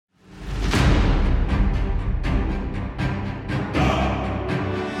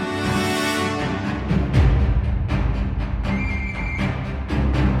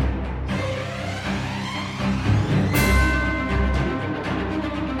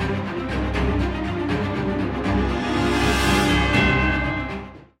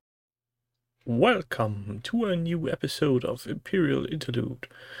welcome to a new episode of Imperial Interlude.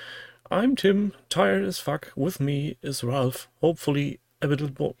 I'm Tim, tired as fuck. With me is Ralph, hopefully a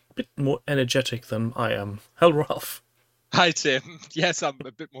bit more energetic than I am. Hell, Ralph. Hi, Tim. Yes, I'm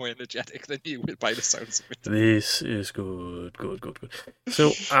a bit more energetic than you by the sounds of it. This is good. So,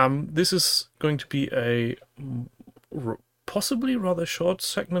 this is going to be a possibly rather short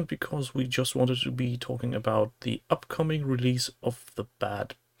segment because we just wanted to be talking about the upcoming release of The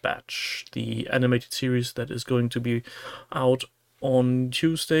Bad Batch, the animated series that is going to be out on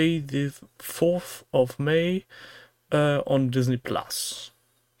Tuesday, the 4th of May, on Disney Plus.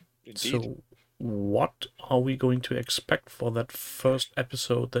 Indeed. So, what are we going to expect for that first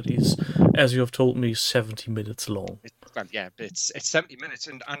episode that is, as you have told me, 70 minutes long? It's 70 minutes,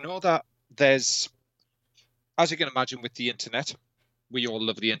 and I know that there's, as you can imagine, with the internet, we all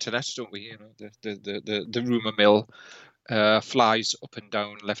love the internet, don't we? You know, the rumor mill flies up and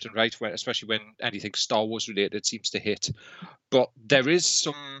down, left and right, especially when anything Star Wars related seems to hit. But there is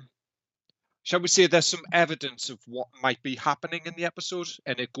some, shall we say, there's some evidence of what might be happening in the episode,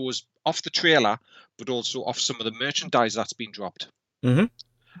 and it goes off the trailer, but also off some of the merchandise that's been dropped.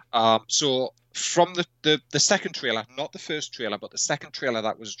 So from the second trailer, not the first trailer, but the second trailer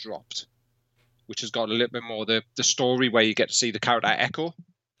that was dropped, which has got a little bit more the story where you get to see the character Echo,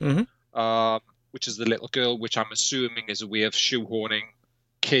 which is the little girl, which I'm assuming is a way of shoehorning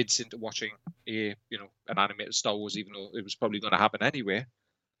kids into watching an animated Star Wars, even though it was probably going to happen anyway.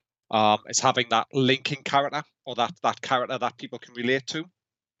 It's having that linking character, or that character that people can relate to.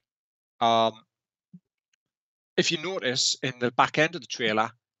 If you notice in the back end of the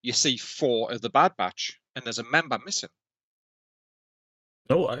trailer, you see 4 of the Bad Batch, and there's a member missing.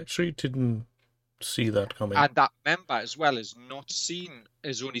 No, I actually didn't see that coming. And that member as well is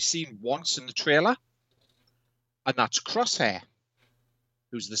only seen once in the trailer, and that's Crosshair,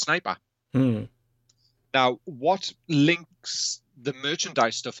 who's the sniper. Now, what links the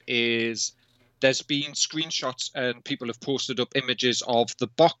merchandise stuff is there's been screenshots and people have posted up images of the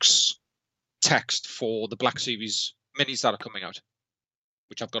box text for the Black Series minis that are coming out,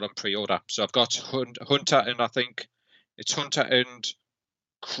 which I've got on pre-order. So I've got Hunter, and I think it's Hunter and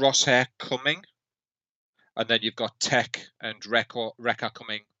Crosshair coming, and then you've got Tech and Wrecker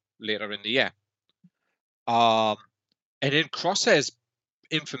coming later in the year. And in Crosshair's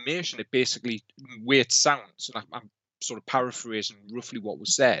information, it basically, way it sounds, and I'm sort of paraphrasing roughly what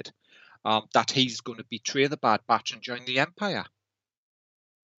was said, that he's going to betray the Bad Batch and join the Empire.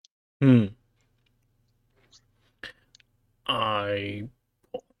 I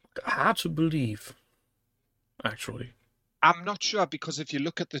had to believe, actually. I'm not sure, because if you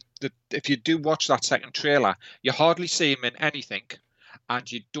look at if you do watch that second trailer, you hardly see him in anything,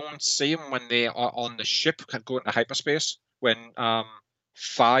 and you don't see him when they are on the ship going to hyperspace. When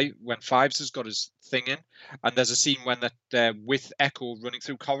Fives has got his thing in, and there's a scene when they're with Echo running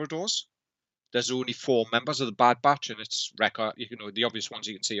through corridors. There's only 4 members of the Bad Batch, and it's Wrecker. You know, the obvious ones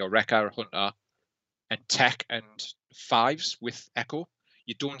you can see are Wrecker, Hunter, and Tech, and Fives with Echo.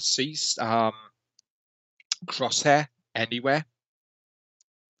 You don't see Crosshair anywhere.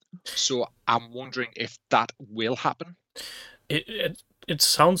 So I'm wondering if that will happen. It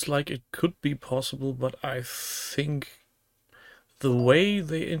sounds like it could be possible, but I think the way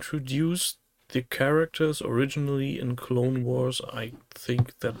they introduced the characters originally in Clone Wars, I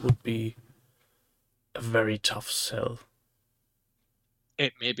think that would be a very tough sell.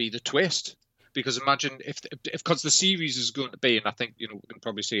 It may be the twist, because imagine if because the series is going to be, and I think we can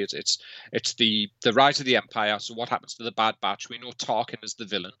probably see it's the rise of the Empire. So what happens to the Bad Batch? We know Tarkin is the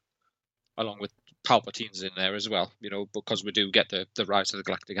villain, along with Palpatine's in there as well. Because we do get the rise of the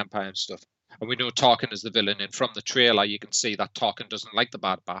Galactic Empire and stuff, and we know Tarkin is the villain. And from the trailer, you can see that Tarkin doesn't like the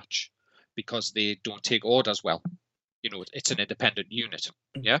Bad Batch because they don't take orders well. It's an independent unit.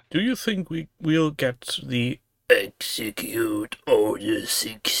 Yeah. Do you think we'll get the Execute Order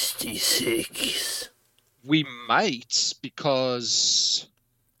 66? We might, because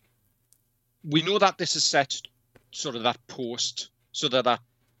we know that this is set sort of that post, so that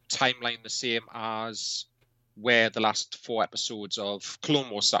timeline the same as where the last 4 episodes of Clone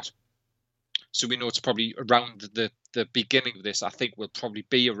Wars sat. So we know it's probably around the beginning of this. I think will probably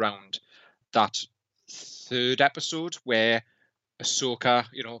be around that 3rd episode where Ahsoka,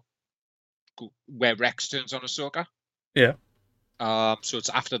 where Rex turns on Ahsoka. Yeah. So it's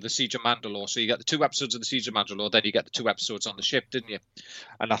after the Siege of Mandalore. So you get the 2 episodes of the Siege of Mandalore, then you get the 2 episodes on the ship, didn't you?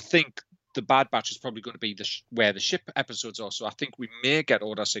 And I think the Bad Batch is probably going to be where the ship episodes are. So I think we may get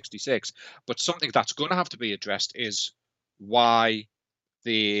Order 66. But something that's going to have to be addressed is why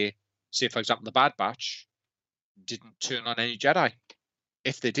they, say, for example, the Bad Batch didn't turn on any Jedi.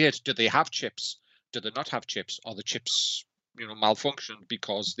 if they did, do they have chips? Do they not have chips? Are the chips, malfunctioned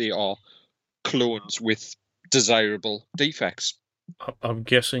because they are clones with desirable defects? I'm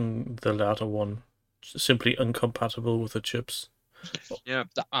guessing the latter one, simply incompatible with the chips. Yeah,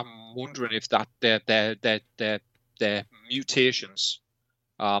 I'm wondering if that their mutations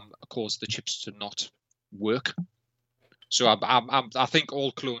cause the chips to not work. So I think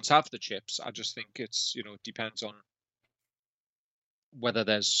all clones have the chips. I just think it's depends on whether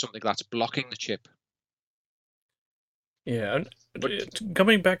there's something that's blocking the chip. Yeah, and But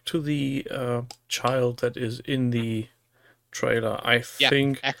coming back to the child that is in the trailer, I yeah,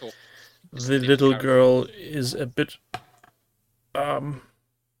 think Echo is the the name of the little character. girl is a bit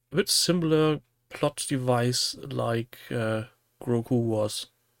similar plot device like Grogu was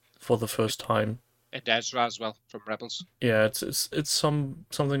for the first time. And Ezra as well from Rebels. Yeah, it's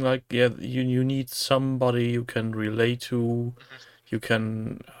something like, yeah, you need somebody you can relate to, you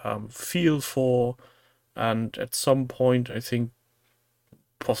can feel for, and at some point, I think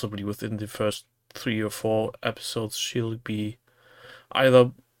possibly within the first 3 or 4 episodes, she'll be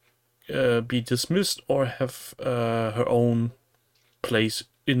either be dismissed or have her own place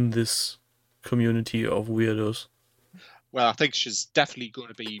in this community of weirdos. Well, I think she's definitely going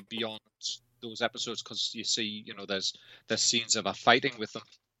to be beyond those episodes because you see, there's scenes of her fighting with them.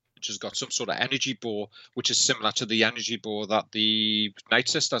 She's got some sort of energy bore, which is similar to the energy bore that the Night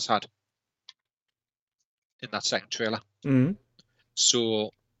Sisters had in that second trailer. Mm-hmm.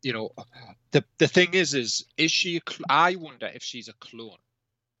 So, the thing is she? I wonder if she's a clone,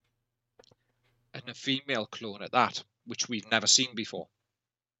 and a female clone at that, which we've never seen before.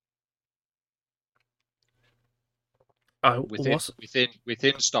 Within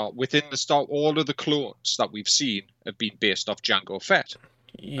the Star, all of the clones that we've seen have been based off Jango Fett and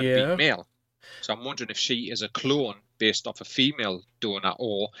been Yeah. male. So I'm wondering if she is a clone based off a female donor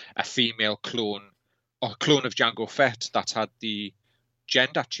or a female clone or a clone of Jango Fett that's had the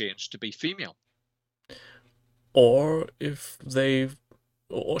gender changed to be female. Or if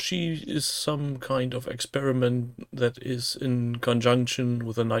or she is some kind of experiment that is in conjunction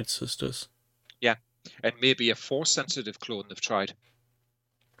with the Night Sisters. Yeah, and maybe a Force-sensitive clone they've tried.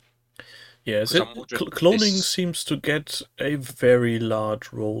 Yes, cloning seems to get a very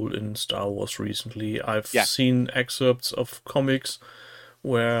large role in Star Wars recently. I've seen excerpts of comics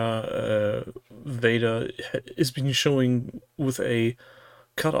where Vader is being showing with a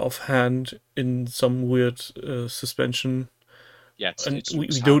cut-off hand in some weird suspension. Yeah, and we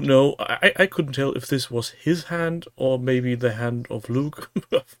don't know. I couldn't tell if this was his hand or maybe the hand of Luke.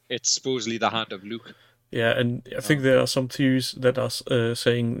 It's supposedly the hand of Luke. Yeah, and I think there are some theories that are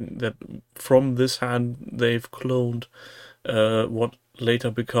saying that from this hand they've cloned what later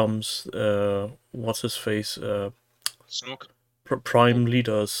becomes what's his face Snoke. Prime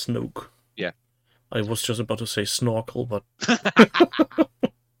Leader Snoke. Yeah, I was just about to say Snorkel, but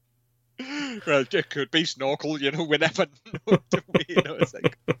well, it could be Snorkel. We never know. It's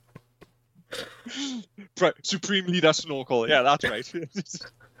like Supreme Leader Snorkel. Yeah, that's right.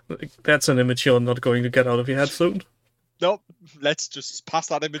 That's an image you're not going to get out of your head soon. Nope. Let's just pass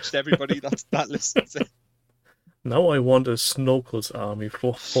that image to everybody that listens. Now I want a Snorkel's army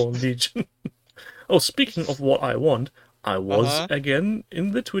for Legion. Oh, speaking of what I want, I was again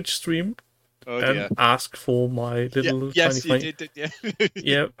in the Twitch stream and asked for my little tiny you did, didn't you?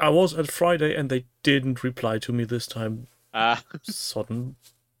 Yeah, I was at Friday and they didn't reply to me this time. Sodden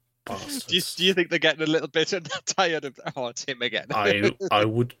bastards. Do you think they're getting a little bit tired of it's him again? I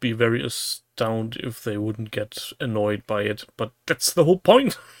would be very astounded if they wouldn't get annoyed by it, but that's the whole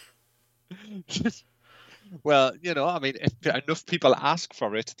point. Well, I mean, if enough people ask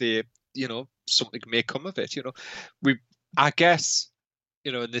for it, something may come of it. I guess,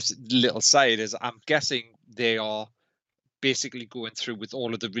 in this little side is I'm guessing they are basically going through with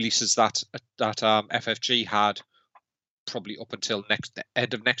all of the releases that FFG had probably up until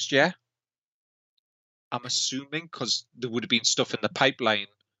end of next year. I'm assuming because there would have been stuff in the pipeline.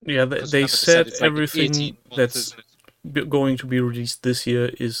 Yeah, they said everything that's going to be released this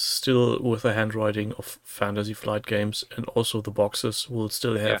year is still with the handwriting of Fantasy Flight Games, and also the boxes will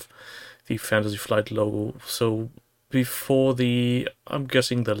still have the Fantasy Flight logo. So before I'm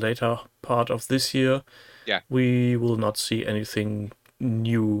guessing the later part of this year, we will not see anything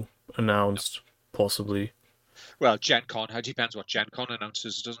new announced, possibly. Well, Gen Con, it depends what Gen Con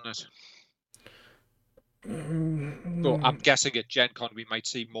announces, doesn't it? So I'm guessing at Gen Con we might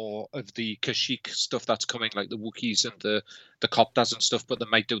see more of the Kashyyyk stuff that's coming, like the Wookiees and the Copters and stuff, but they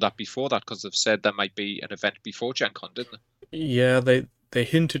might do that before that because they've said there might be an event before Gen Con, didn't they? Yeah, they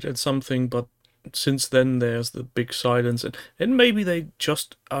hinted at something, but since then there's the big silence, and maybe they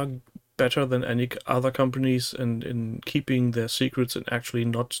just are better than any other companies and in keeping their secrets and actually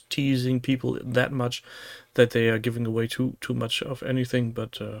not teasing people that much that they are giving away too much of anything.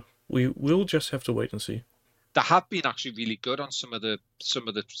 But we will just have to wait and see. They have been actually really good on some of the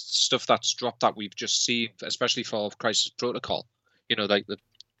stuff that's dropped that we've just seen, especially for Crisis Protocol. Like the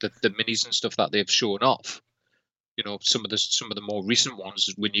minis and stuff that they've shown off. Some of the more recent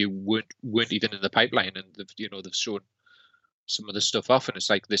ones when you weren't even in the pipeline, and they've shown some of the stuff off, and it's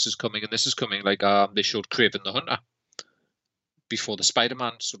like this is coming and this is coming. Like they showed Craven the Hunter before the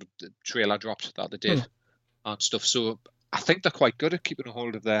Spider-Man sort of trailer dropped that they did and stuff. So I think they're quite good at keeping a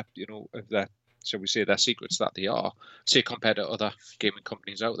hold of their shall we say, their secrets that they are, say, compared to other gaming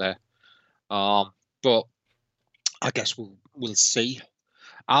companies out there. But I guess we'll see.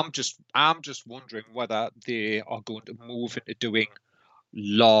 I'm just wondering whether they are going to move into doing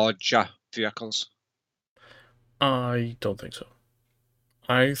larger vehicles. I don't think so.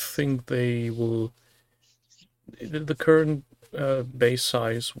 I think they will. The current base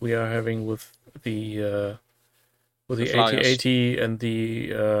size we are having with the Flyers. AT-AT and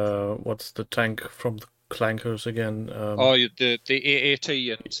the what's the tank from the Clankers again? The AAT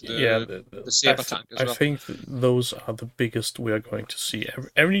and the Saber tank as well. I think those are the biggest we are going to see.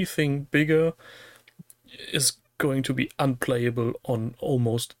 Anything bigger is going to be unplayable on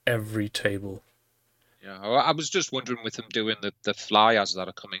almost every table. Yeah, I was just wondering with them doing the flyers that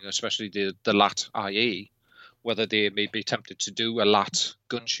are coming, especially the LAT IE, whether they may be tempted to do a LAT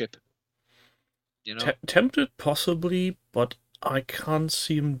gunship. Tempted possibly, but I can't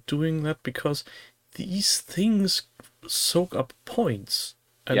see him doing that because these things soak up points.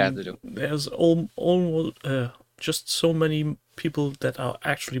 And yeah, they do. There's almost just so many people that are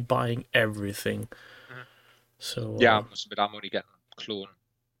actually buying everything. Mm-hmm. So yeah, I must admit, I'm only getting clone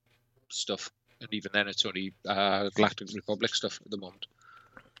stuff, and even then, it's only Galactic Republic stuff at the moment.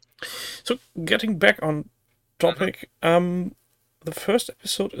 So getting back on topic, the first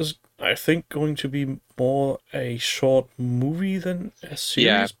episode is, I think, going to be more a short movie than a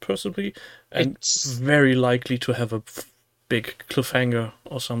series, possibly, and it's very likely to have a big cliffhanger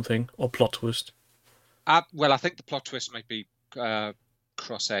or something, or plot twist. Well, I think the plot twist might be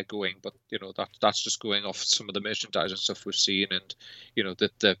Crosshair going, but that's just going off some of the merchandise and stuff we've seen, and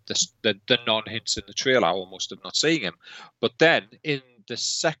the non hints in the trailer almost of not seeing him. But then in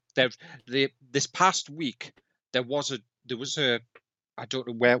this past week there was a I don't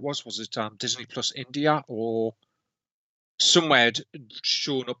know where it was. Was it Disney Plus India or somewhere had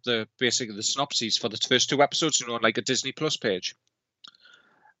shown up basically the synopses for the first two episodes, on like a Disney Plus page.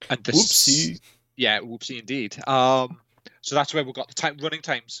 And whoopsie. Yeah, whoopsie indeed. So that's where we got the running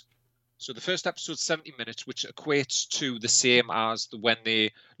times. So the first episode's 70 minutes, which equates to the same as when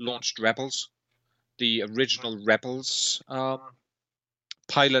they launched Rebels. The original Rebels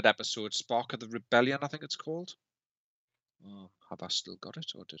pilot episode, Spark of the Rebellion, I think it's called. Have I still got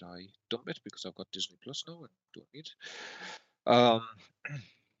it, or did I dump it because I've got Disney Plus now and don't need it?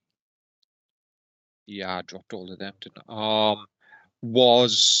 Yeah, I dropped all of them, didn't I?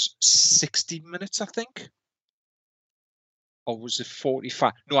 Was 60 minutes, I think. Or was it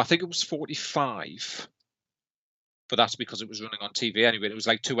 45? No, I think it was 45. But that's because it was running on TV anyway. It was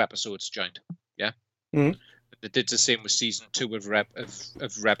like 2 episodes joined. Yeah. Mm-hmm. They did the same with season 2 of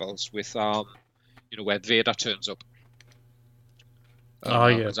Rebels with where Vader turns up.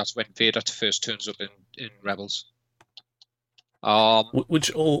 Yeah. That's when Vader first turns up in Rebels.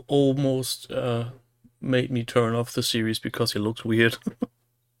 Which almost made me turn off the series because he looks weird.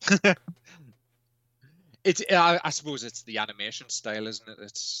 I suppose it's the animation style, isn't it?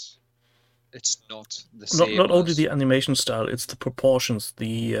 It's not the same. Not only the animation style, it's the proportions.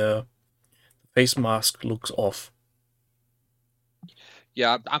 The face mask looks off.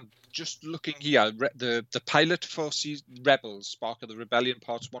 Yeah, I'm just looking here. The pilot for Rebels, Spark of the Rebellion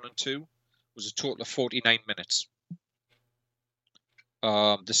Parts 1 and 2 was a total of 49 minutes.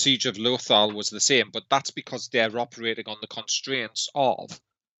 The Siege of Lothal was the same, but that's because they're operating on the constraints of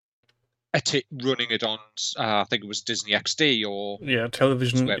running it on, I think it was Disney XD or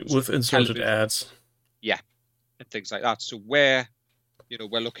television with inserted ads. Yeah, and things like that. So where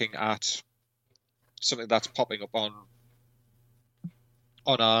we're looking at something that's popping up on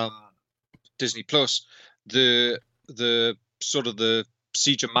Disney Plus, the sort of the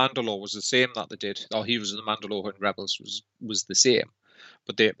Siege of Mandalore was the same that they did. Or Heroes of the Mandalore and Rebels was the same,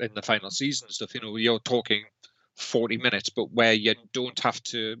 but they in the final season stuff, you're talking 40 minutes, but where you don't have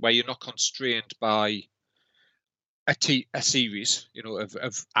to, where you're not constrained by a series,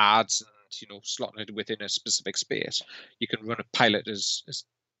 of ads and slotting it within a specific space. You can run a pilot as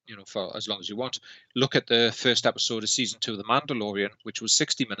for as long as you want. Look at the first episode of season 2 of The Mandalorian, which was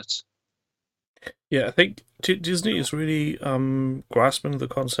 60 minutes. Yeah, I think Disney is really grasping the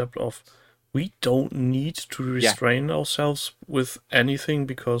concept of we don't need to restrain ourselves with anything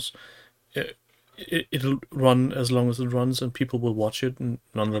because it'll run as long as it runs and people will watch it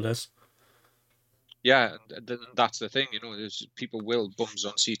nonetheless. Yeah, and that's the thing, there's people will bums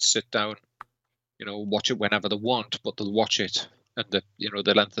on seats sit down, watch it whenever they want, but they'll watch it and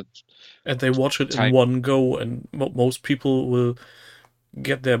the length of and they watch it time. in one go, and most people will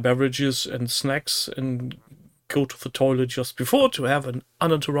get their beverages and snacks and go to the toilet just before to have an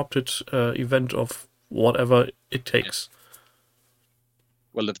uninterrupted event of whatever it takes.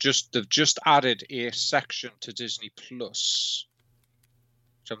 Well, they've just added a section to Disney Plus.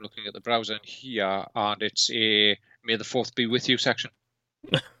 So I'm looking at the browser here, and it's a May the 4th be with you section.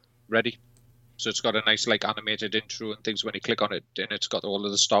 Ready? So it's got a nice animated intro and things when you click on it, and it's got all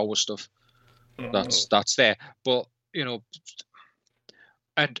of the Star Wars stuff. That's there. But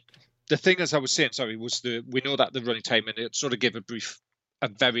and the thing, as I was saying, was we know that the running time, and it sort of gave a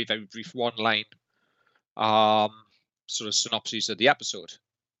very, very brief one-line sort of synopsis of the episode,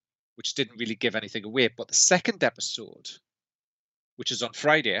 which didn't really give anything away. But the second episode, which is on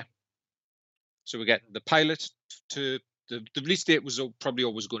Friday, so we're getting the pilot to the release date was probably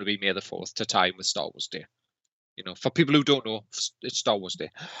always going to be May the 4th to time with Star Wars Day. For people who don't know, it's Star Wars Day.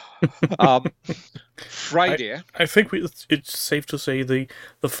 Friday. I think it's safe to say the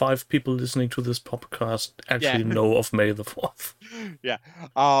 5 people listening to this podcast actually know of May the 4th. Yeah.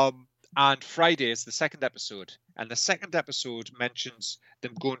 And Friday is the second episode, and the second episode mentions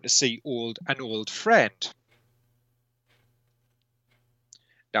them going to see an old friend.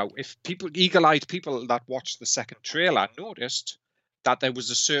 Now, if eagle-eyed people that watched the second trailer noticed that there was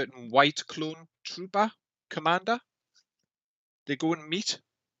a certain white clone trooper commander they go and meet.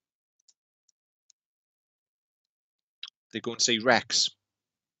 They go and see Rex.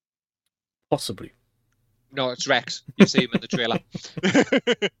 Possibly. No, it's Rex. You see him in the trailer.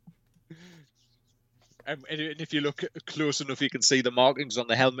 And if you look close enough, you can see the markings on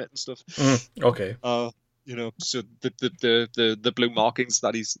the helmet and stuff. Okay. So the blue markings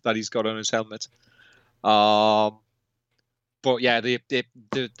that he's got on his helmet. But yeah, the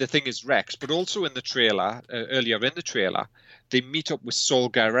thing is Rex. But also in the trailer, earlier in the trailer, they meet up with Saul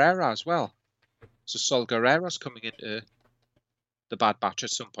Guerrero as well. So Saul Guerrero's coming into the Bad Batch at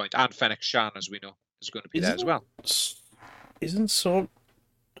some point, and Fennec Shan, as we know, is going to be there as well. Isn't Saul?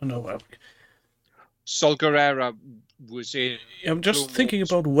 I don't know. Saul Guerrero was in. I'm just thinking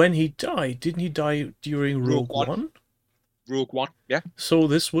about when he died. Didn't he die during Rogue One? Rogue One, yeah. So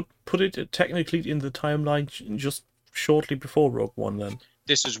this would put it technically in the timeline just shortly before Rogue One. Then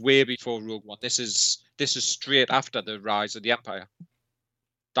this is way before Rogue One. This is straight after the rise of the Empire.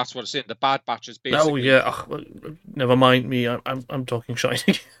 That's what it's in. The Bad Batch is basically. Oh yeah, never mind me. I'm talking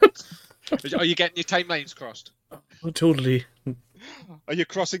shiny. Are you getting your timelines crossed? Oh, totally. Are you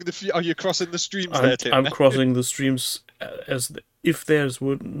crossing the streams there, Tim? I'm crossing the streams as if there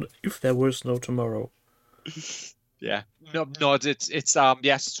was no tomorrow. Yeah, no, it's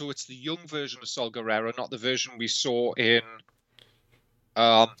yes. So it's the young version of Saul Guerrero, not the version we saw in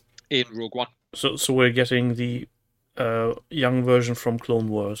Rogue One. So we're getting the young version from Clone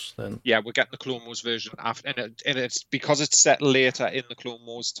Wars then. Yeah, we're getting the Clone Wars version after, and it's because it's set later in the Clone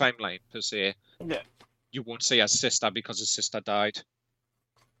Wars timeline per se. Yeah. You won't see his sister because his sister died.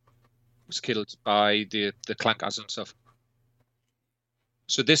 Was killed by the clankers and stuff.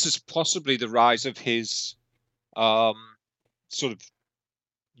 So this is possibly the rise of his sort of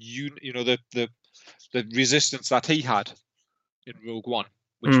the resistance that he had in Rogue One,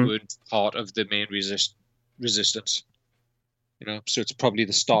 which weren't part of the main resistance. So it's probably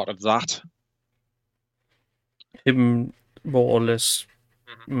the start of that. Him more or less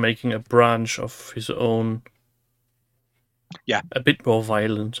making a branch of his own. Yeah. A bit more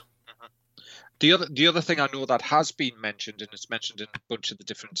violent. The other thing I know that has been mentioned, and it's mentioned in a bunch of the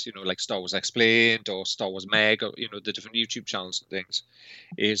different, like Star Wars Explained or Star Wars Meg, or the different YouTube channels and things,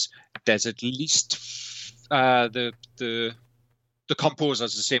 is there's at least the composer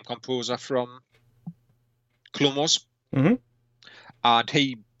is the same composer from Clone Wars. Mm-hmm. And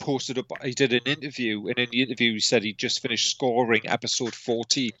he posted up. He did an interview, and in the interview, he said he just finished scoring episode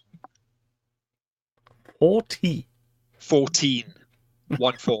 14. 14. 14.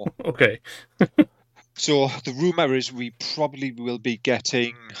 1-4. Okay. So the rumor is we probably will be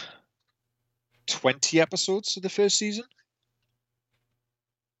getting 20 episodes of the first season.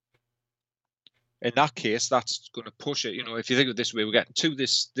 In that case, that's going to push it. If you think of it this way, we're getting 2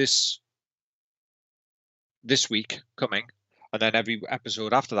 this week coming, and then every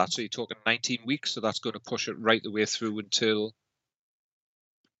episode after that. So you're talking 19 weeks. So that's going to push it right the way through until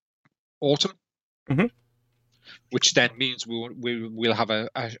autumn, which then means we'll have a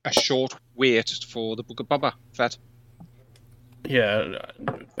short wait for the Book of Boba Fett. Yeah,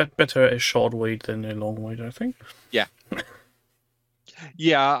 better a short wait than a long wait, I think. Yeah.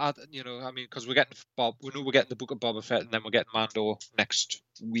 Yeah, I mean, because we know we're getting the Book of Boba Fett, and then we're getting Mando next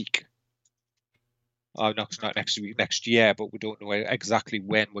week. Not next week, next year, but we don't know exactly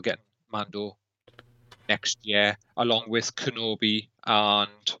when we're getting Mando next year, along with Kenobi,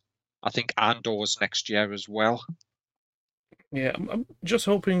 and I think Andor's next year as well. Yeah, I'm just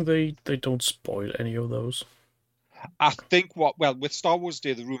hoping they don't spoil any of those. I think with Star Wars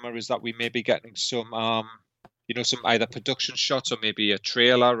Day, the rumor is that we may be getting some some either production shots or maybe a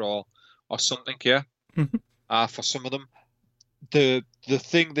trailer or something here. For some of them. The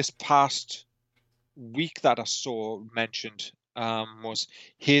thing this past week that I saw mentioned was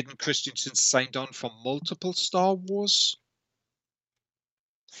Hayden Christensen signed on for multiple Star Wars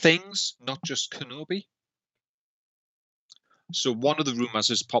things, not just Kenobi. So one of the rumors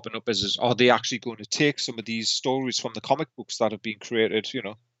is popping up is are they actually going to take some of these stories from the comic books that have been created,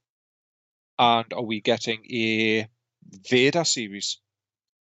 and are we getting a Vader series?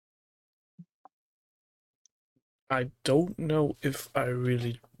 I don't know if I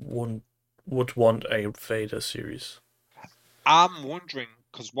really would want a Vader series. I'm wondering,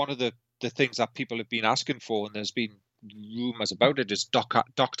 because one of the things that people have been asking for, and there's been rumors about it, is Dr.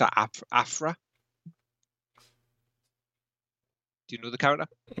 Afra. Do you know the character?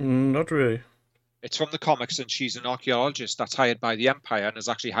 Not really. It's from the comics, and she's an archaeologist that's hired by the Empire and is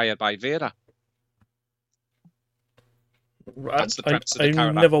actually hired by Vader. That's the premise of the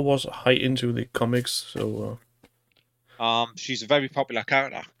character. I never was high into the comics, so. She's a very popular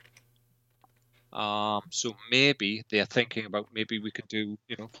character. So maybe they're thinking about maybe we can do,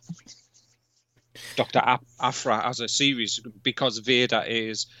 Dr. Afra as a series, because Vader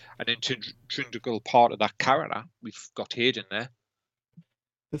is an integral part of that character. We've got Hayden there.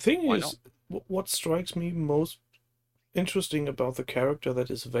 The thing is, what strikes me most interesting about the character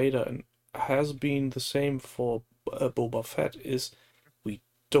that is Vader and has been the same for Boba Fett is we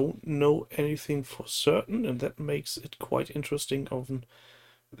don't know anything for certain, and that makes it quite interesting. Often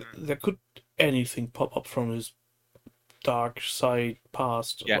there could anything pop up from his dark side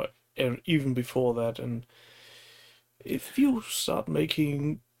past, or even before that. And if you start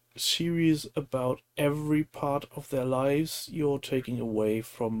making series about every part of their lives, you're taking away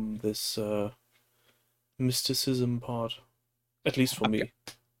from this mysticism part, at least for me.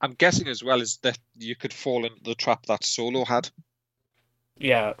 I'm guessing as well is that you could fall into the trap that Solo had.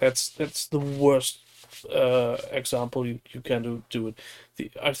 Yeah, that's the worst example you can do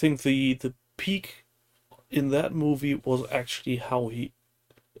it. I think the peak in that movie was actually how he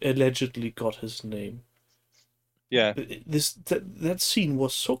allegedly got his name. Yeah. That scene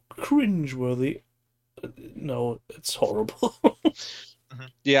was so cringeworthy. No, it's horrible.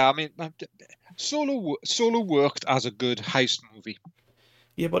 Yeah, I mean, Solo worked as a good heist movie.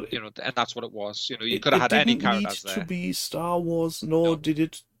 Yeah, but and that's what it was. You could have had any characters there. It didn't need to be Star Wars, nor did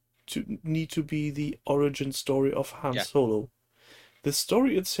it need to be the origin story of Han Solo. The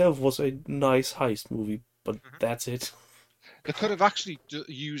story itself was a nice heist movie, but that's it. They could have actually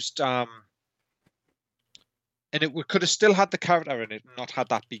used and we could have still had the character in it and not had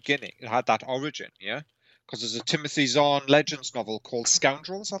that beginning. It had that origin, yeah? Because there's a Timothy Zahn Legends novel called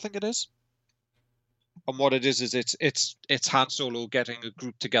Scoundrels, I think it is. And what it is it's Han Solo getting a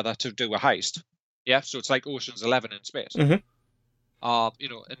group together to do a heist. Yeah, so it's like Ocean's 11 in space. And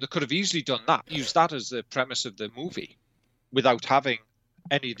they could have easily done that, used that as the premise of the movie without having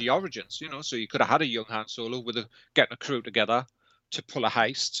any of the origins, so you could have had a young Han Solo getting a crew together to pull a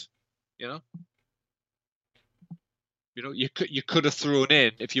heist, you could have thrown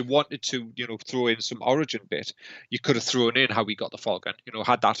in, if you wanted to, throw in some origin bit, you could have thrown in how we got the Falcon,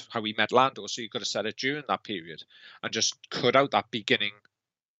 had that how we met Lando, so you could have said it during that period and just cut out that beginning,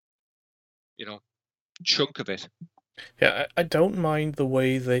 chunk of it. Yeah, I don't mind the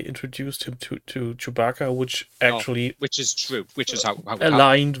way they introduced him to Chewbacca, which is true, which is how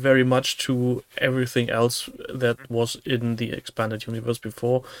aligned very much to everything else that was in the expanded universe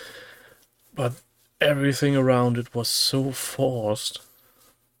before, but everything around it was so forced.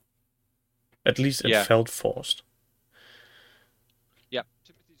 At least it felt forced. Yeah,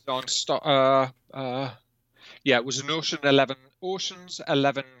 Timothy Zahn it was an Ocean's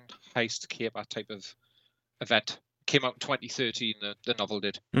 11 heist caper type of event. Came out in 2013. The novel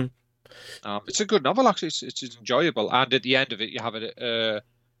did. It's a good novel, actually. It's enjoyable, and at the end of it, you have a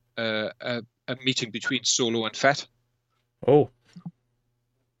meeting between Solo and Fett. Oh.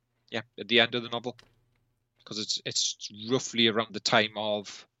 Yeah, at the end of the novel, because it's roughly around the time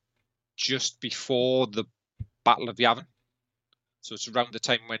of just before the Battle of Yavin. So it's around the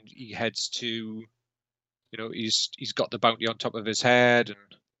time when he heads to, he's got the bounty on top of his head, and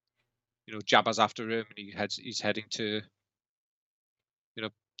Jabba's after him, and he's heading to,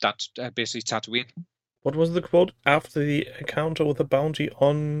 that basically Tatooine. What was the quote? After the encounter with the bounty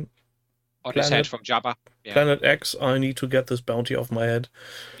on His head planet from Jabba. Yeah, Planet X, I need to get this bounty off my head.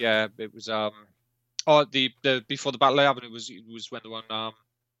 yeah. It was the before the Battle of Yavin. It was when the one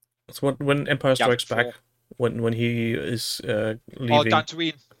It's when Empire Yavin Strikes Back, 4. when he is Oh, leaving.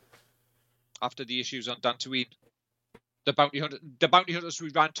 Dantooine. After the issues on Dantooine, the bounty hunters we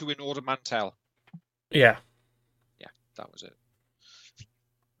ran to in Order Mantel. Yeah. Yeah, that was it.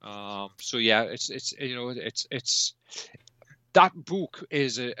 So yeah, it's that book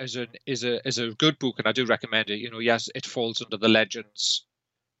is a good book, and I do recommend it. Yes, it falls under the Legends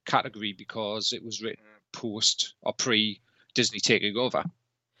category because it was written post or pre Disney taking over.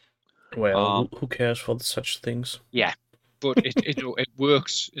 Well, who cares for such things? Yeah, but it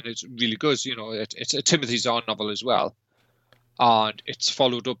works, and it's really good. It's a Timothy Zahn novel as well, and it's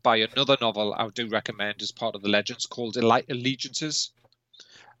followed up by another novel I do recommend as part of the Legends called Allegiances.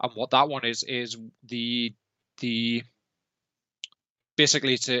 And what that one is the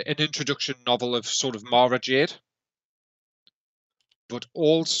basically it's an introduction novel of sort of Mara Jade, but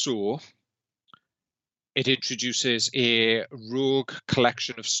also it introduces a rogue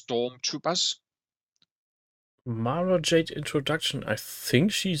collection of stormtroopers. Mara Jade introduction. I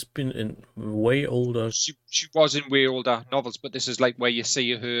think she's been in way older. She was in way older novels, but this is like where you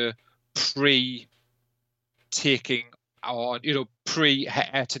see her pre taking on, pre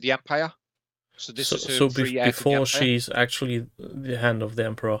heir to the Empire. So this is her pre heir to the Before Empire. she's actually the hand of the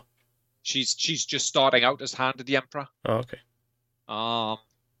Emperor. She's just starting out as hand of the Emperor. Oh, okay.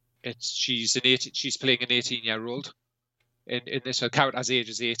 She's playing an 18-year-old in this. Her character's age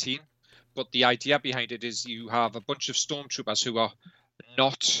is 18, but the idea behind it is you have a bunch of stormtroopers who are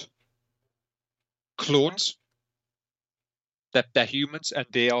not clones. They're humans, and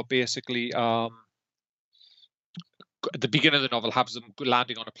they are basically at the beginning of the novel has them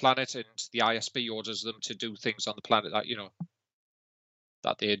landing on a planet, and the ISB orders them to do things on the planet that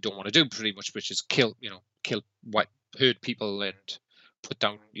that they don't want to do, pretty much, which is kill white herd people and put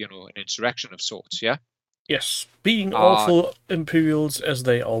down an insurrection of sorts. Yeah. Yes, being awful Imperials as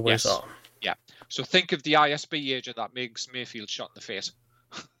they always are. Yeah. So think of the ISB agent that makes Mayfield shot in the face.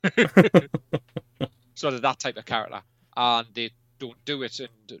 Sort of that type of character, and they don't do it, and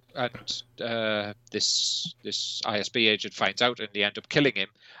this ISB agent finds out, and they end up killing him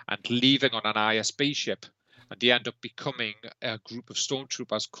and leaving on an ISB ship, and they end up becoming a group of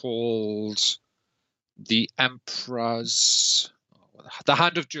stormtroopers called the Emperor's, the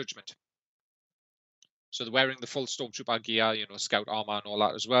Hand of Judgment. So they're wearing the full stormtrooper gear, scout armor and all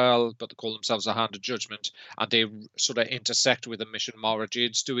that as well, but they call themselves a Hand of Judgment, and they sort of intersect with a mission Mara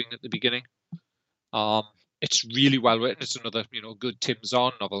Jade's doing at the beginning. It's really well written. It's another, good Tim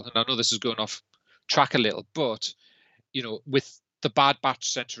Zahn novel, and I know this is going off track a little, but with the Bad Batch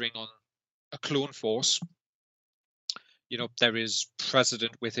centering on a clone force, there is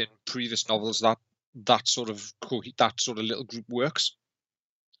precedent within previous novels that sort of little group works.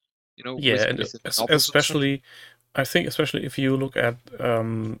 Yeah, and especially, I think especially if you look at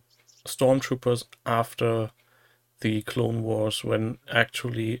stormtroopers after the Clone Wars, when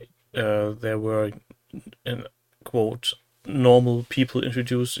actually there were, in quote, normal people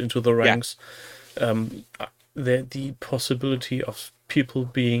introduced into the ranks, the possibility of people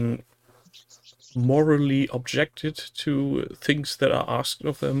being morally objected to things that are asked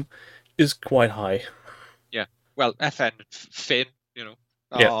of them is quite high. Yeah, well, FN Finn,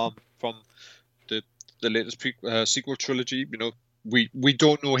 from the latest sequel trilogy, we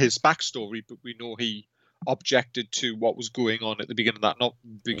don't know his backstory, but we know he objected to what was going on at the beginning of that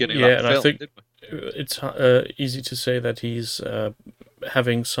beginning of that film. I think it's easy to say that he's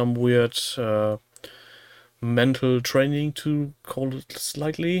having some weird mental training, to call it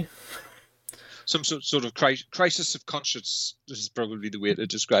slightly. Some sort of crisis of conscience is probably the way to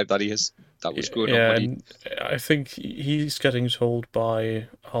describe that. That was going on. And I think he's getting told by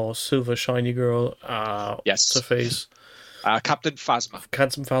our silver shiny girl, yes, the face, Captain Phasma.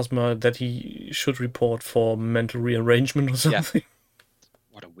 Captain Phasma, that he should report for mental rearrangement or something. Yeah.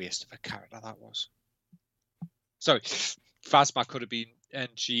 What a waste of a character that was. Sorry, Phasma could have been, and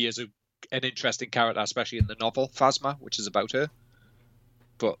she is an interesting character, especially in the novel Phasma, which is about her.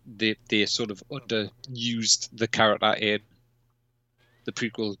 But they sort of underused the character in the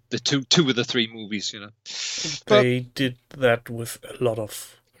prequel, the two of the three movies, you know. But They did that with a lot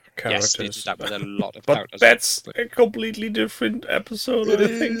of yes, they did characters. that with a lot of But characters. that's But a completely different episode, it I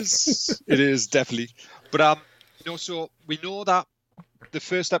think. is definitely. But so we know that the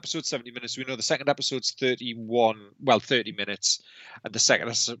first episode's 70 minutes. We know the second episode's 30 minutes, and the second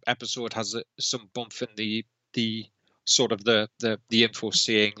episode has some bump in the sort of the info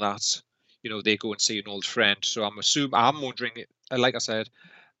saying that they go and see an old friend. So I'm wondering, like I said,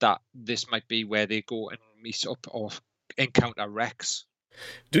 that this might be where they go and meet up or encounter Rex.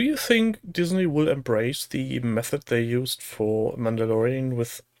 Do you think Disney will embrace the method they used for Mandalorian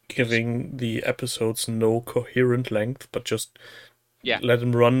with giving the episodes no coherent length, but just let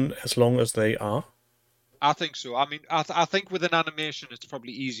them run as long as they are? I think so. I mean, I think with an animation, it's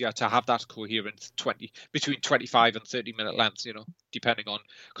probably easier to have that coherent between 25 and 30-minute length. Depending on,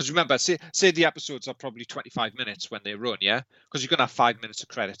 because remember, say the episodes are probably 25 minutes when they run, yeah, because you're gonna have 5 minutes of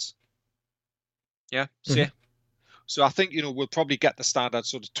credits, yeah. Mm-hmm. So I think we'll probably get the standard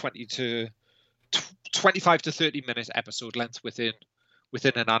sort of 25 to 30-minute episode length within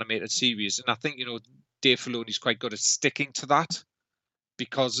an animated series, and I think Dave Filoni's quite good at sticking to that.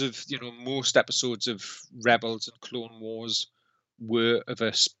 Because of most episodes of Rebels and Clone Wars were of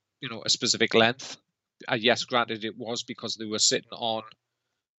a specific length. Yes, granted, it was because they were sitting on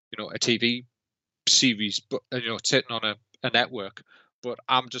a TV series, but sitting on a network. But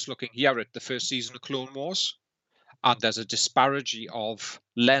I'm just looking here at the first season of Clone Wars, and there's a disparity of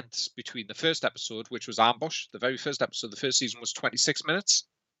lengths between the first episode, which was Ambush. The very first episode, the first season was 26 minutes.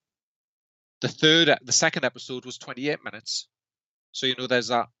 The second episode was 28 minutes. So there's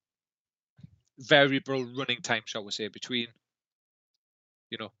that variable running time, shall we say, between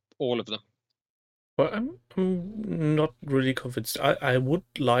all of them. Well, I'm not really convinced. I would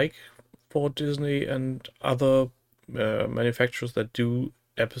like for Disney and other manufacturers that do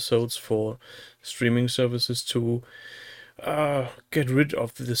episodes for streaming services to get rid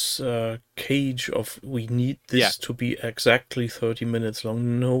of this cage of we need this to be exactly 30 minutes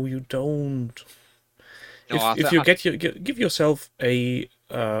long. No, you don't. No, If you give yourself a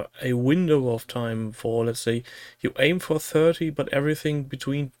window of time for, let's say, you aim for 30, but everything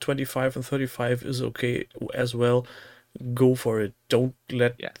between 25 and 35 is okay as well, go for it. Don't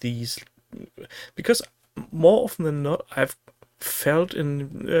let these, because more often than not, I've felt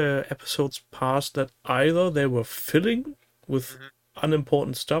in episodes past that either they were filling with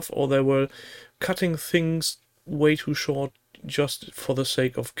unimportant stuff or they were cutting things way too short just for the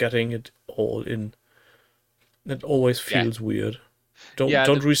sake of getting it all in. That always feels weird.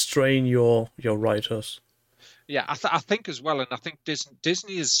 Don't restrain your writers. Yeah, I think as well, and I think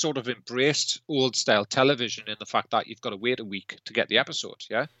Disney has sort of embraced old style television in the fact that you've got to wait a week to get the episode.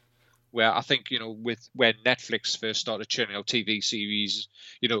 Yeah, where I think with when Netflix first started churning out TV series,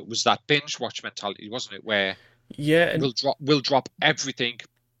 it was that binge watch mentality, wasn't it? Where we'll drop everything,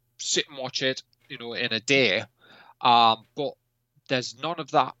 sit and watch it, in a day. But there's none of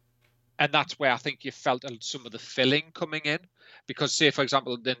that. And that's where I think you felt some of the filling coming in, because say, for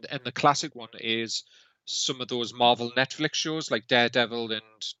example, and the classic one is some of those Marvel Netflix shows like Daredevil and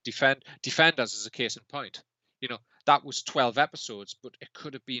Defenders is a case in point. That was 12 episodes, but it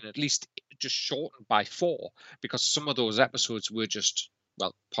could have been at least just shortened by 4, because some of those episodes were just,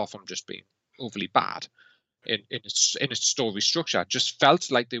 well, apart from just being overly bad in its story structure, just felt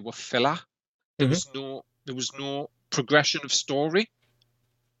like they were filler. There was no progression of story.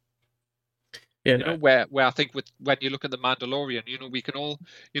 Yeah, where I think when you look at the Mandalorian, we can all,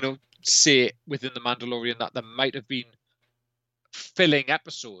 say within the Mandalorian that there might have been filling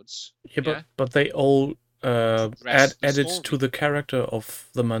episodes. Yeah, but they all added to the character of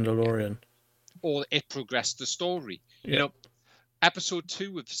the Mandalorian. Or it progressed the story. Yeah. Episode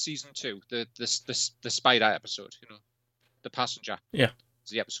 2 of season 2, the spider episode, the passenger. Yeah.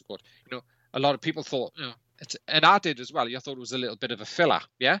 Is the episode called. A lot of people thought, and I did as well. I thought it was a little bit of a filler,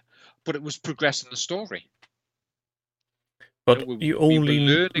 yeah, but it was progressing the story. But you only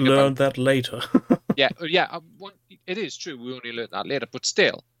learned that later. yeah. It is true. We only learned that later, but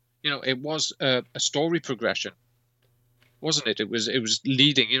still, it was a story progression, wasn't it? It was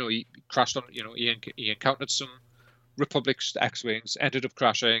leading. He crashed on. He encountered some Republic X-wings, ended up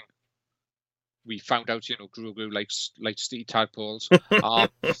crashing. We found out, Grogu likes to eat tadpoles.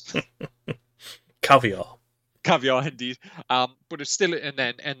 Caviar, indeed. But it's still, and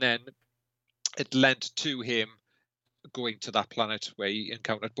then it led to him going to that planet where he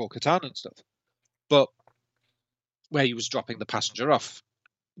encountered Bo-Katan and stuff. But where he was dropping the passenger off,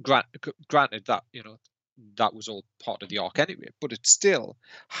 granted that that was all part of the arc anyway, but it still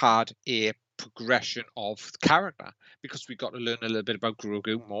had a progression of the character, because we got to learn a little bit about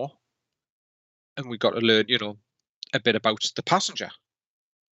Grogu more, and we got to learn, a bit about the passenger.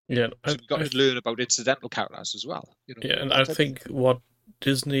 Yeah, So we got to learn about incidental characters as well. Yeah, and I think what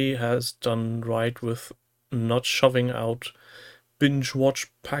Disney has done right with not shoving out binge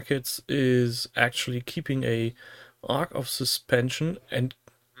watch packets is actually keeping a arc of suspension and,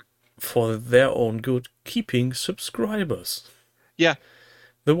 for their own good, keeping subscribers. Yeah.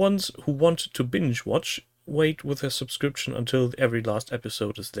 The ones who want to binge watch wait with their subscription until every last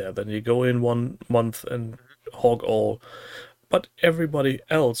episode is there. Then you go in 1 month and hog all. But everybody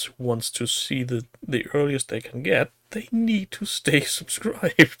else who wants to see the earliest they can get, they need to stay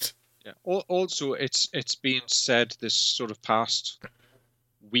subscribed. Yeah. Also, it's been said this sort of past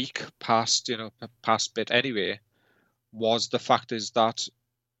week, past bit anyway, was the fact is that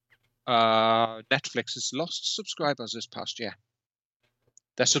Netflix has lost subscribers this past year.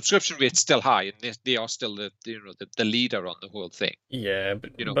 Their subscription rate's still high, and they are still the leader on the whole thing. Yeah,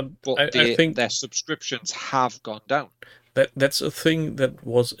 but I think their subscriptions have gone down. That's a thing that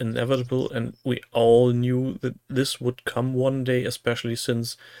was inevitable, and we all knew that this would come one day, especially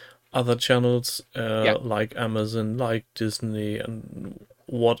since other channels like Amazon, like Disney, and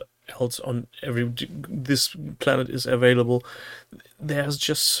what else on this planet is available. There's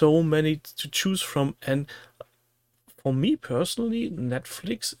just so many to choose from, and for me personally,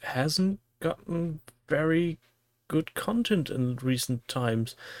 Netflix hasn't gotten very good content in recent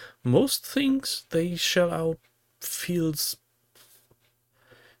times. Most things they shell out feels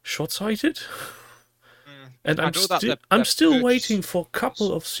short-sighted. And I'm still waiting for a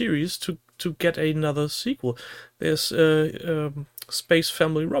couple of series to get another sequel. There's Space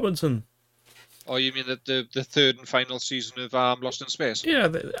Family Robinson. Oh, you mean the third and final season of Lost in Space? Yeah,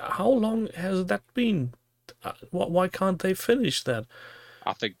 how long has that been? Why can't they finish that?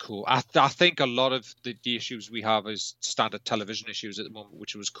 I think cool. I think a lot of the issues we have is standard television issues at the moment,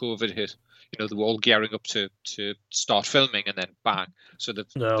 which was COVID hit. They were all gearing up to start filming, and then bang. So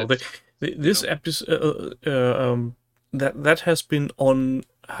this episode that has been on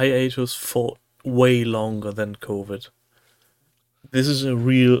hiatus for way longer than COVID. This is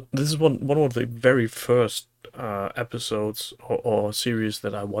one of the very first episodes or series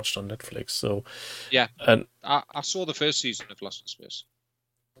that I watched on Netflix. So yeah, and I saw the first season of Lost in Space.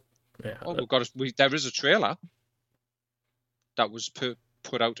 Yeah. Oh, there is a trailer that was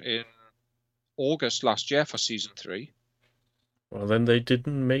put out in August last year for season 3. Well, then they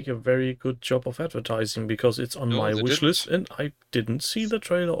didn't make a very good job of advertising, because it's on my wish list and I didn't see the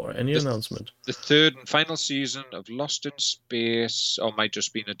trailer or any announcement. The third and final season of Lost in Space, or might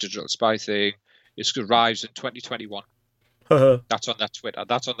just be a digital spy thing, it arrives in 2021. That's on that Twitter.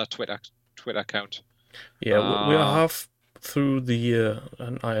 That's on that Twitter account. Yeah, we are half through the year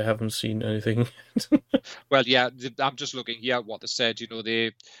and I haven't seen anything. Well, yeah, I'm just looking here at what they said.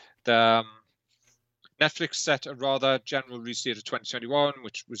 The Netflix set a rather general release date of 2021,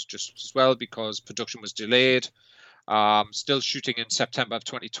 which was just as well because production was delayed. Still shooting in September of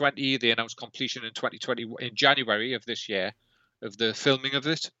 2020. They announced completion in 2020 in January of this year of the filming of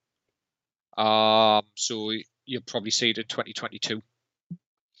it. So you'll probably see it in 2022.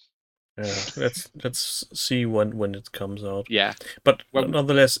 Yeah, let's see when it comes out. Yeah, but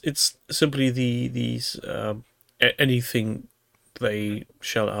nonetheless, it's simply these anything they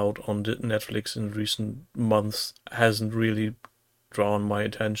shell out on Netflix in recent months hasn't really drawn my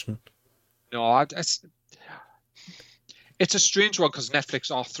attention. No, it's a strange one because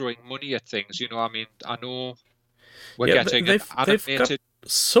Netflix are throwing money at things. I mean, I know we're getting they've got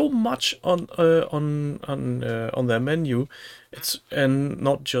so much on their menu. And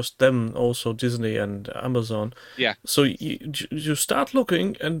not just them, also Disney and Amazon. Yeah. So you start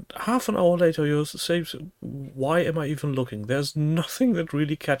looking, and half an hour later you say, "Why am I even looking? There's nothing that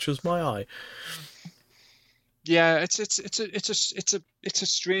really catches my eye." Yeah, it's a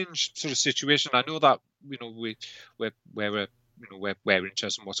strange sort of situation. I know that we're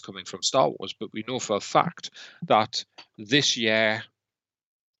interested in what's coming from Star Wars, but we know for a fact that this year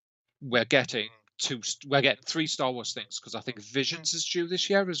we're getting 3 Star Wars things, because I think Visions is due this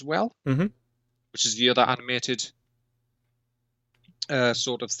year as well, which is the other animated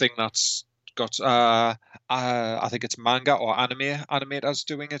sort of thing that's got I think it's manga or animators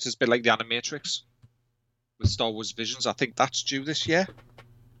doing it. It's a bit like the Animatrix with Star Wars Visions. I think that's due this year.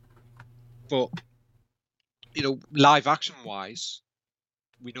 But live action wise,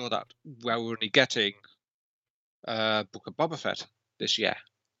 we know that we're only getting Book of Boba Fett this year.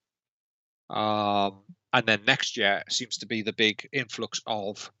 And then next year seems to be the big influx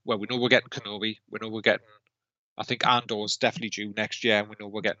of, well, we know we're getting Kenobi. We know we're getting, I think Andor's definitely due next year, and we know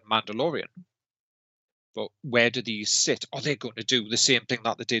we're getting Mandalorian. But where do these sit? Are they going to do the same thing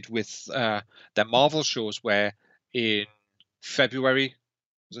that they did with their Marvel shows, where in February,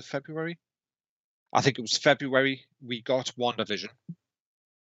 was it February? I think it was February, we got WandaVision.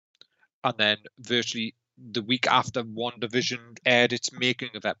 And then virtually the week after WandaVision aired its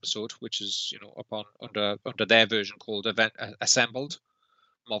making of episode, which is, upon under their version called Event Assembled,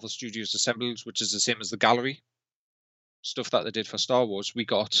 Marvel Studios Assembled, which is the same as the gallery stuff that they did for Star Wars, we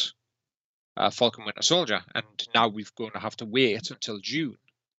got Falcon Winter Soldier, and now we're going to have to wait until June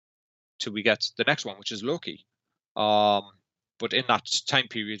till we get the next one, which is Loki. But in that time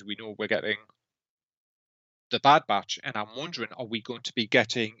period, we know we're getting the Bad Batch, and I'm wondering, are we going to be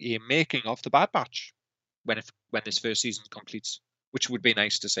getting a making of the Bad Batch when this first season completes? Which would be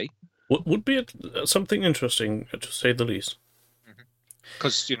nice to see. Would be something interesting, to say the least.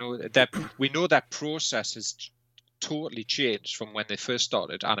 Because that we know that process has totally changed from when they first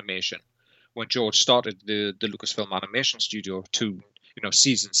started animation, when George started the Lucasfilm Animation Studio, to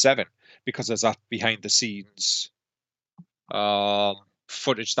season 7, because there's that behind the scenes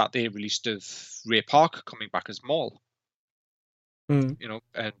footage that they released of Ray Park coming back as Maul, and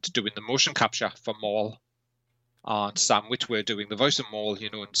doing the motion capture for Maul, and Sam Witwer doing the voice of Maul,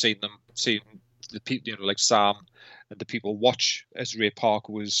 and seeing the people, like Sam and the people watch as Ray Park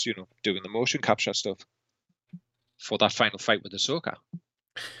was, doing the motion capture stuff for that final fight with Ahsoka.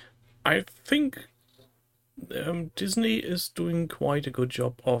 I think Disney is doing quite a good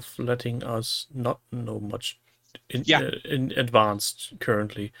job of letting us not know much in advance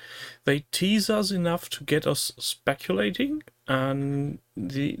currently. They tease us enough to get us speculating, and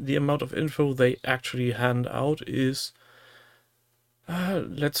the amount of info they actually hand out is,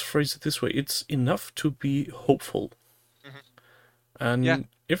 let's phrase it this way, it's enough to be hopeful. And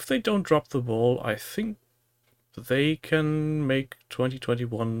if they don't drop the ball, I think they can make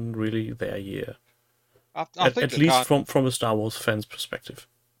 2021 really their year. At least from a Star Wars fan's perspective.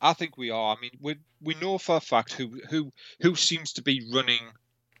 I think we are. I mean, we know for a fact who seems to be running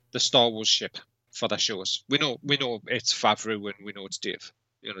the Star Wars ship for their shows. We know it's Favreau, and we know it's Dave.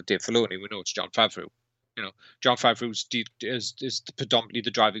 Dave Filoni. We know it's Jon Favreau. Jon Favreau is predominantly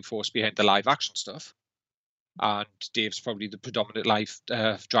the driving force behind the live action stuff, and Dave's probably the predominant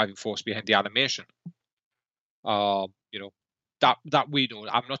driving force behind the animation. That we know.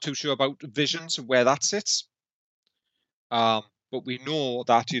 I'm not too sure about Visions and where that sits. But we know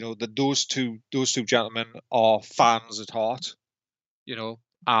that that those two gentlemen are fans at heart,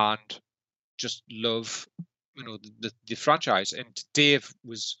 and just love the franchise. And Dave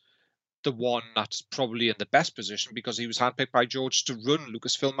was the one that's probably in the best position because he was handpicked by George to run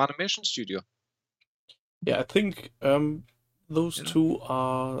Lucasfilm Animation Studio. Yeah, I think those two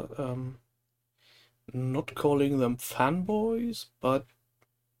are not calling them fanboys, but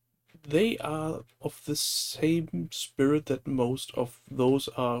they are of the same spirit that most of those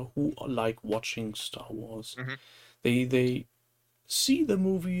are who like watching Star Wars. They see the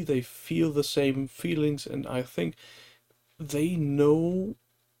movie, they feel the same feelings, and I think they know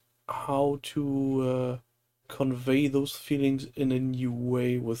how to convey those feelings in a new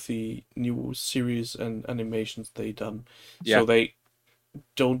way with the new series and animations they done. So they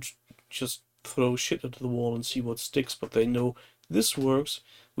don't just throw shit at the wall and see what sticks, but they know this works.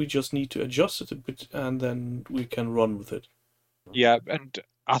 We just need to adjust it a bit, and then we can run with it. Yeah, and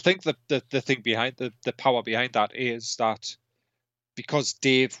I think the thing behind the power behind that is that because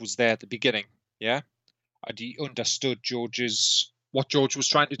Dave was there at the beginning, and he understood what George was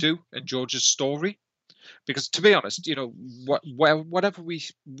trying to do and George's story. Because to be honest, whatever we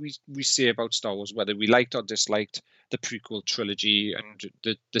say about Star Wars, whether we liked or disliked the prequel trilogy and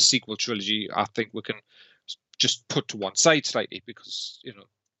the sequel trilogy, I think we can just put to one side slightly, because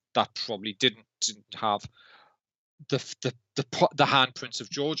that probably didn't have the handprints of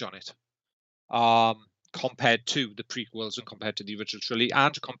George on it, compared to the prequels and compared to the original trilogy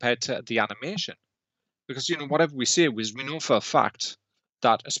and compared to the animation. Because whatever we say, we know for a fact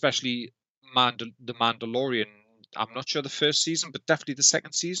that especially the Mandalorian, I'm not sure the first season, but definitely the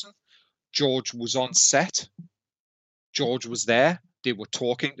second season, George was on set. George was there. They were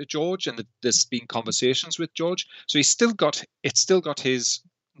talking to George, and there's been conversations with George. So it's still got his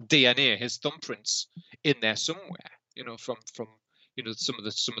DNA, his thumbprints in there somewhere. From some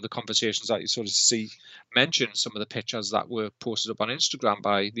of the conversations that you sort of see mentioned, some of the pictures that were posted up on Instagram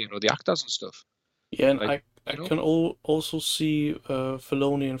by the actors and stuff. Yeah, and I can also see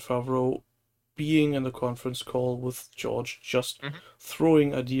Filoni and Favreau being in the conference call with George, just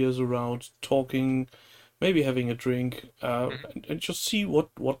throwing ideas around, talking, maybe having a drink, and just see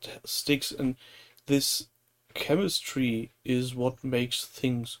what sticks. And this chemistry is what makes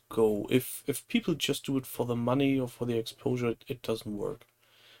things go. If people just do it for the money or for the exposure, it doesn't work.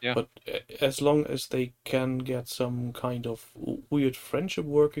 Yeah. But as long as they can get some kind of weird friendship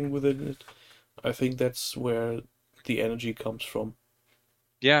working within it, I think that's where the energy comes from.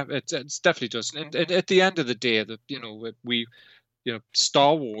 Yeah, it definitely does. And at the end of the day, that we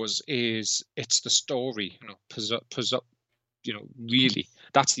Star Wars it's the story, really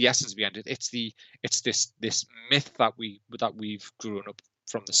that's the essence behind it. It's this myth that we've grown up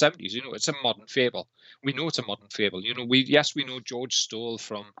from the 70s. It's a modern fable. We know it's a modern fable. We know George stole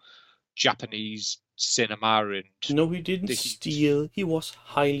from Japanese cinema and No, he didn't the steal. He was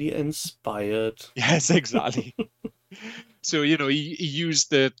highly inspired. yes, exactly. So he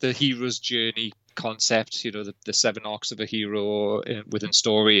used the hero's journey concept, the seven arcs of a hero within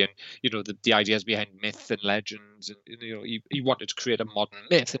story, and the ideas behind myth and legends, and he wanted to create a modern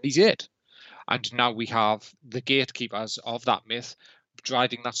myth, and he did. And now we have the gatekeepers of that myth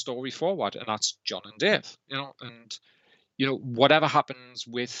driving that story forward, and that's John and Dave. And whatever happens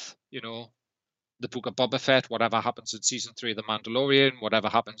with the Book of Boba Fett, whatever happens in season 3 of The Mandalorian, whatever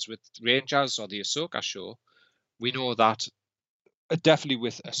happens with Rangers or the Ahsoka show, we know that definitely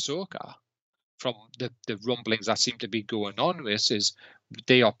with Ahsoka, from the rumblings that seem to be going on with, is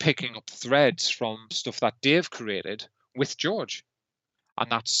they are picking up threads from stuff that Dave created with George,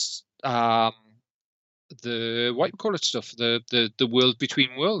 and that's the what you call it stuff, the world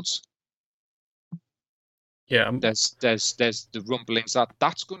between worlds. Yeah, there's the rumblings that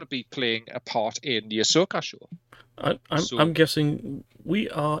that's going to be playing a part in the Ahsoka show. I'm guessing we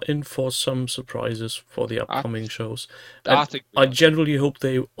are in for some surprises for the upcoming shows. I think I generally hope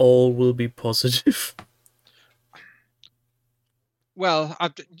they all will be positive. Well,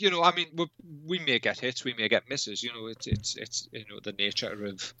 I mean, we may get hits, we may get misses. It's the nature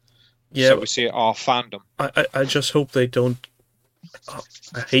of, so we say, our fandom. I just hope they don't.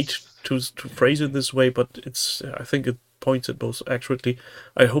 I hate to phrase it this way, but I think it points it most accurately.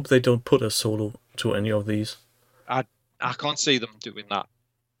 I hope they don't put a solo to any of these. I can't see them doing that.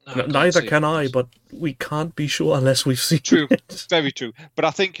 Neither can I, but we can't be sure unless we've seen true. it. Very true. But I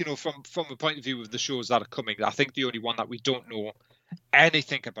think, from a point of view of the shows that are coming, I think the only one that we don't know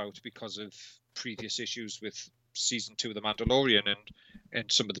anything about because of previous issues with season 2 of The Mandalorian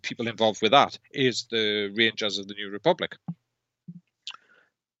and some of the people involved with that is the Rangers of the New Republic.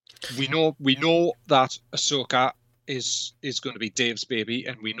 We know that Ahsoka is going to be Dave's baby,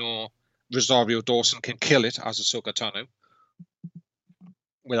 and we know Rosario Dawson can kill it as Ahsoka Tano.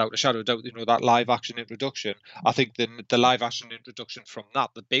 Without a shadow of doubt, that live action introduction. I think the live action introduction from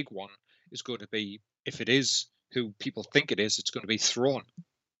that, the big one, is going to be, if it is who people think it is, it's going to be Thrawn.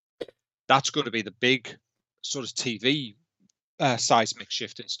 That's going to be the big sort of TV seismic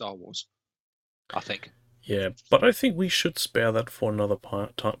shift in Star Wars, I think. Yeah, but I think we should spare that for another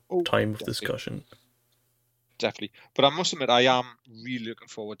time of discussion. Definitely. But I must admit, I am really looking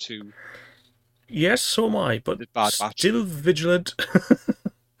forward to... Yes, so am I, but Bad Batch. Still vigilant.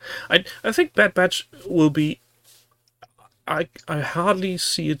 I think Bad Batch will be... I hardly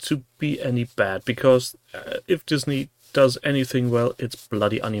see it to be any bad, because if Disney does anything well, it's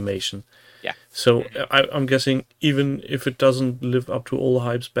bloody animation. Yeah. So I'm guessing even if it doesn't live up to all the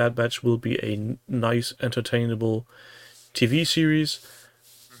hypes, Bad Batch will be a nice, entertainable TV series.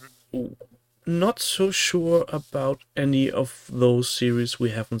 Mm-hmm. Not so sure about any of those series we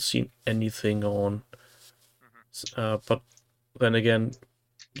haven't seen anything on. Mm-hmm. But then again,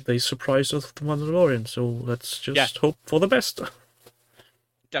 they surprised us with The Mandalorian, so let's just hope for the best.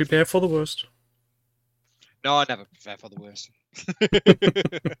 Definitely. Prepare for the worst. No, I never prepare for the worst.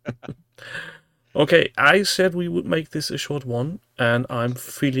 Okay, I said we would make this a short one, and I'm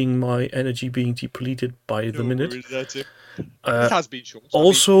feeling my energy being depleted by the minute. It has been short.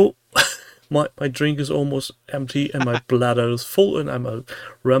 Also, my drink is almost empty, and my bladder is full, and I'm a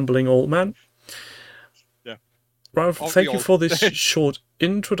rambling old man. Yeah. Ralph, thank you for this short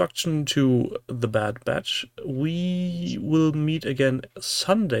introduction to The Bad Batch. We will meet again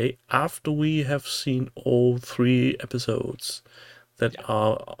Sunday after we have seen all 3 episodes that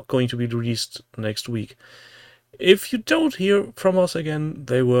are going to be released next week. If you don't hear from us again,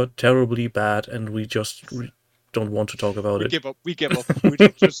 they were terribly bad, and we just don't want to talk about it. We give up. We're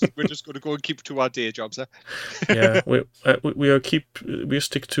just going to go and keep to our day jobs. Huh? Yeah, we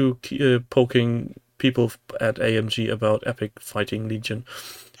stick to poking people at AMG about Epic Fighting Legion.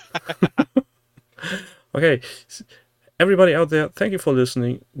 Okay, everybody out there, thank you for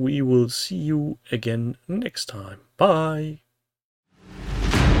listening. We will see you again next time. Bye.